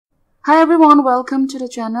Hi everyone, welcome to the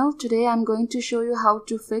channel. Today I'm going to show you how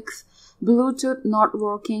to fix Bluetooth not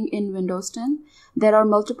working in Windows 10. There are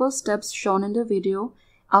multiple steps shown in the video.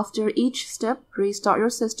 After each step, restart your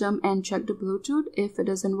system and check the Bluetooth. If it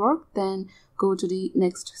doesn't work, then go to the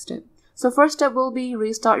next step. So first step will be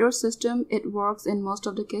restart your system. It works in most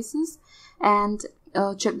of the cases. And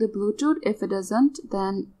check the Bluetooth. If it doesn't,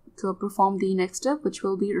 then to perform the next step, which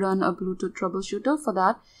will be run a Bluetooth troubleshooter. For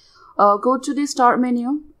that, go to the start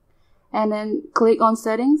menu and then click on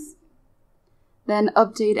settings, then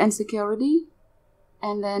update and security,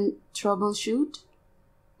 and then troubleshoot,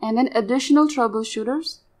 and then additional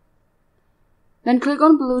troubleshooters. Then click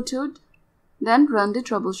on Bluetooth, then run the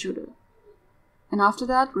troubleshooter. And after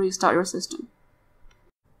that, restart your system.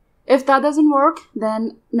 If that doesn't work,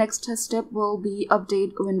 then next step will be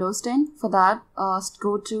update Windows 10. For that,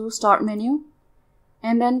 go to start menu,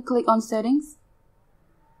 and then click on settings,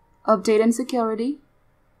 update and security,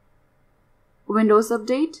 Windows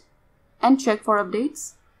update, and check for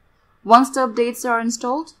updates. Once the updates are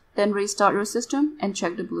installed, then restart your system and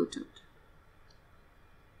check the Bluetooth.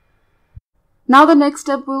 Now the next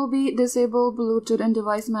step will be disable Bluetooth and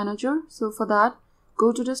device manager. So for that,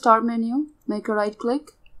 go to the start menu, make a right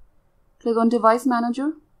click, click on device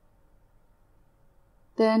manager,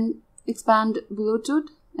 then expand Bluetooth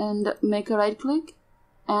and make a right click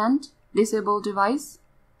and disable device.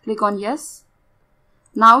 Click on yes.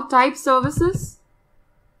 Now type services,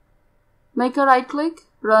 make a right click,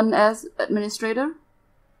 run as administrator.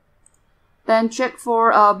 Then check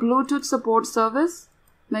for Bluetooth support service,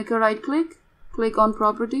 make a right click, click on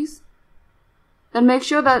properties. Then make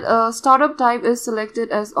sure that startup type is selected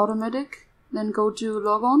as automatic. Then go to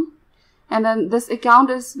log on, and then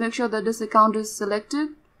make sure that this account is selected,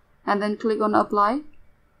 and then click on apply,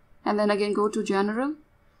 and then again go to general.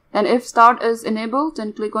 And if start is enabled,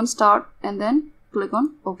 then click on start and then click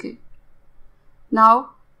on OK. Now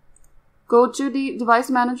go to the device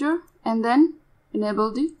manager and then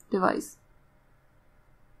enable the device.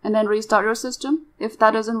 And then restart your system. If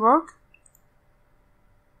that doesn't work,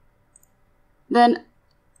 then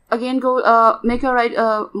again go make a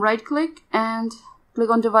right click and click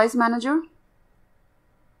on device manager.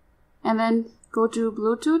 And then go to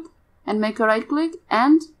Bluetooth and make a right click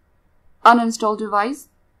and uninstall device.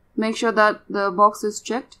 Make sure that the box is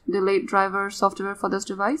checked, delete driver software for this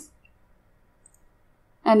device,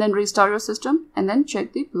 and then restart your system and then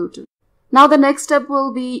check the Bluetooth. Now the next step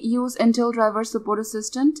will be use Intel driver support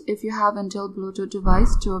assistant if you have Intel Bluetooth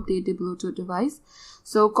device to update the Bluetooth device.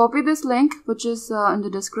 So copy this link, which is in the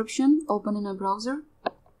description, open in a browser.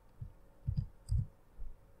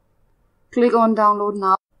 Click on download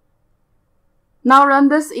now. Now run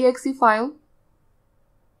this exe file.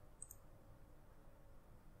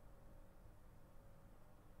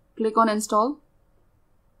 Click on install.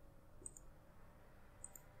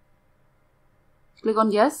 Click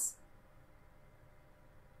on yes.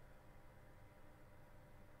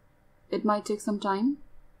 It might take some time.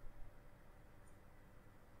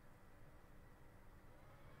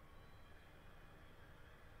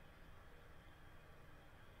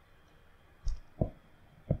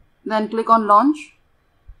 Then click on launch.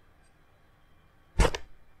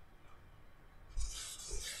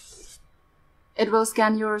 It will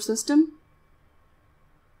scan your system.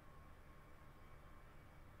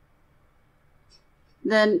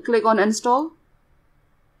 Then click on install.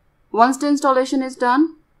 Once the installation is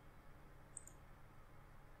done,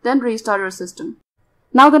 then restart your system.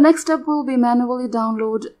 Now the next step will be manually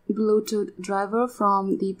download Bluetooth driver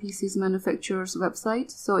from the PC's manufacturer's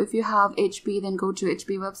website. So if you have HP, then go to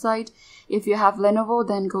HP website. If you have Lenovo,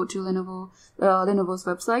 then go to Lenovo's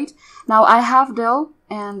website. Now I have Dell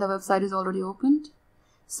and the website is already opened.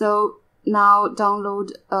 So now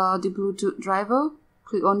download the Bluetooth driver.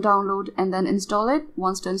 Click on download and then install it.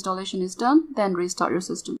 Once the installation is done, then restart your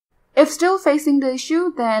system. If still facing the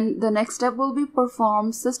issue, then the next step will be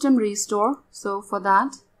perform system restore. So for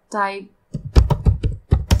that, type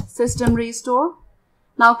system restore.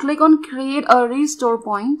 Now click on create a restore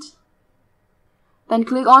point. Then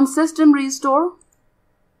click on system restore.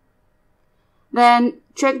 Then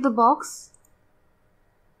check the box.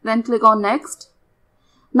 Then click on next.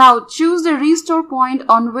 Now choose the restore point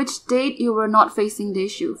on which date you were not facing the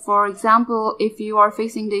issue. For example, if you are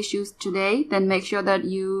facing the issues today, then make sure that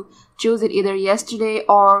you choose it either yesterday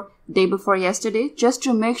or day before yesterday, just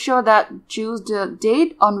to make sure that choose the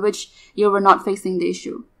date on which you were not facing the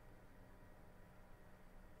issue.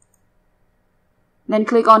 Then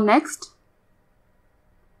click on next.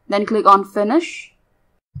 Then click on finish.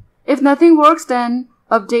 If nothing works, then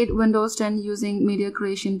update Windows 10 using media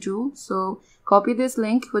creation tool. So copy this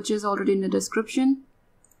link, which is already in the description,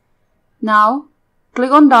 Now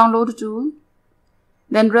click on download tool,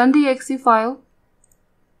 then run the exe file,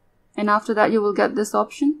 and after that you will get this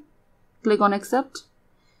option. Click on accept.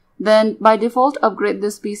 Then by default upgrade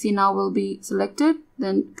this PC now will be selected,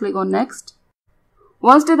 then click on next.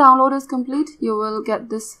 Once the download is complete, you will get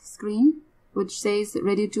this screen which says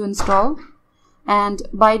ready to install, and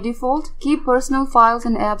by default keep personal files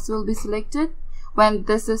and apps will be selected. When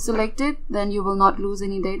this is selected, then you will not lose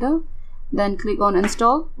any data. Then click on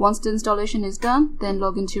install. Once the installation is done, then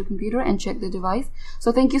log into your computer and check the device.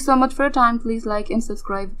 So thank you so much for your time. Please like and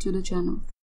subscribe to the channel.